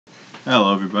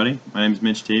Hello everybody, my name is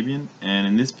Mitch Tabian, and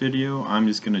in this video I'm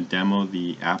just going to demo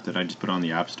the app that I just put on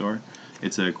the App Store.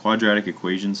 It's a quadratic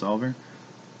equation solver.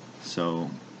 So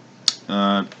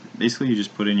basically you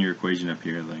just put in your equation up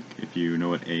here. Like if you know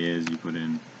what A is, you put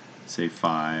in say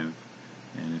 5,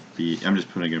 and if B, I'm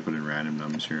just going to put in random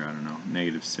numbers here, I don't know,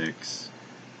 -6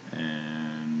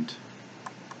 and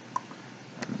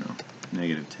I don't know,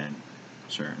 -10,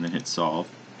 sure, and then hit solve.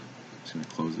 I'm just going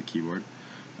to close the keyboard.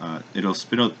 It'll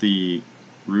spit out the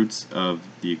roots of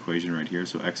the equation right here,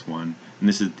 so x1, and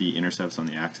this is the intercepts on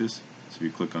the axis. So if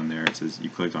you click on there, it says you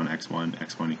clicked on x1,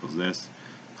 x1 equals this.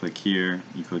 Click here,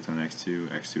 you clicked on x2,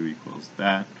 x2 equals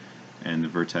that, and the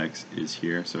vertex is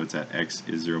here, so it's at x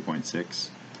is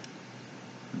 0.6,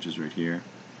 which is right here,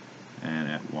 and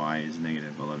at y is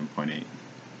 -11.8.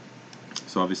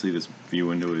 So obviously this view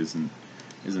window isn't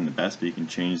the best, but you can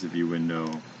change the view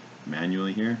window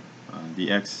manually here.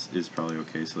 The x is probably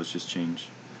okay, so let's just change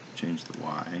the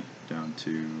y down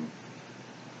to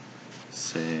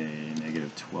say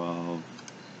 -12,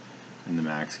 and the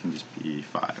max can just be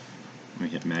 5. We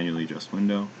hit manually adjust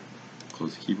window,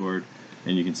 close the keyboard,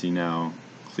 and you can see now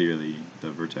clearly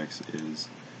the vertex is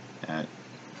at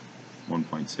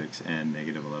 1.6 and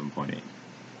 -11.8.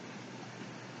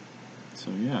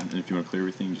 So yeah, and if you want to clear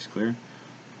everything, just clear.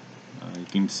 You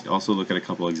can also look at a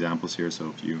couple examples here, so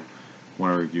if you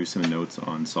want to review some notes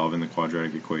on solving the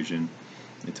quadratic equation,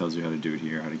 it tells you how to do it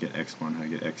here, how to get x1, how to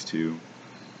get x2,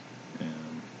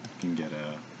 and you can get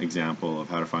an example of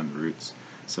how to find the roots.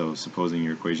 So supposing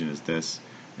your equation is this,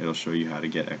 it'll show you how to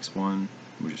get x1,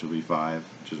 which will be 5,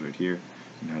 which is right here,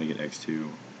 and how to get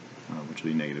x2, which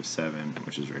will be -7,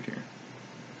 which is right here.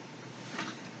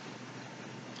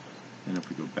 And if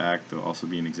we go back, there'll also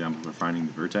be an example for finding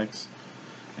the vertex.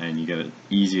 And you get an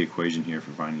easy equation here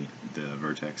for finding the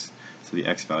vertex. So the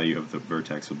x value of the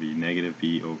vertex will be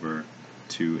 -b over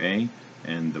 2a,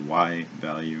 and the y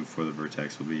value for the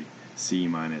vertex will be c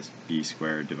minus b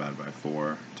squared divided by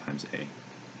 4 times a.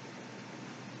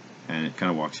 And it kind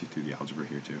of walks you through the algebra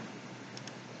here too.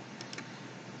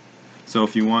 So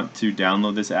if you want to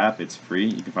download this app, it's free.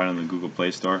 You can find it on the Google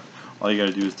Play Store. All you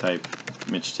got to do is type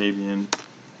Mitch Tabian,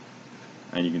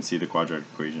 and you can see the quadratic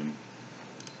equation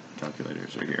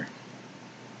calculators right here.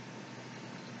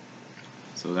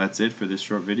 So that's it for this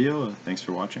short video. Thanks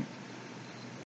for watching.